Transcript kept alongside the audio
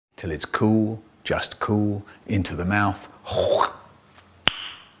till it's cool, just cool, into the mouth.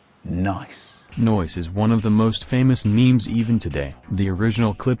 Nice. Noise is one of the most famous memes even today. The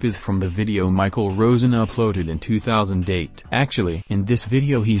original clip is from the video Michael Rosen uploaded in 2008. Actually, in this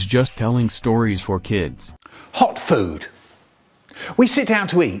video he's just telling stories for kids. Hot food. We sit down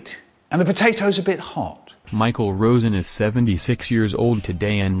to eat, and the potato's a bit hot. Michael Rosen is 76 years old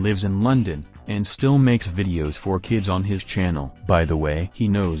today and lives in London, and still makes videos for kids on his channel. By the way, he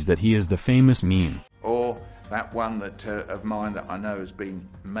knows that he is the famous meme. Or that one that of mine that I know has been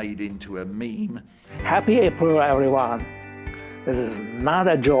made into a meme. Happy April, everyone. This is not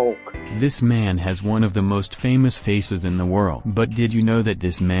a joke. This man has one of the most famous faces in the world. But did you know that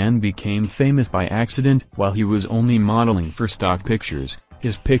this man became famous by accident? While he was only modeling for stock pictures,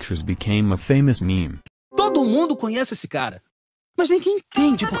 his pictures became a famous meme. Todo mundo conhece esse cara, mas ninguém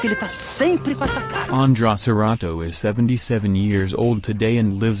entende porque ele tá sempre com essa cara. Andras Arato is 77 years old today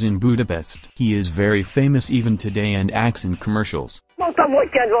and lives in Budapest. He is very famous even today and acts in commercials.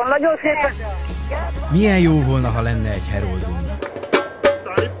 Milyen jó volna, ha lenne egy Rosen.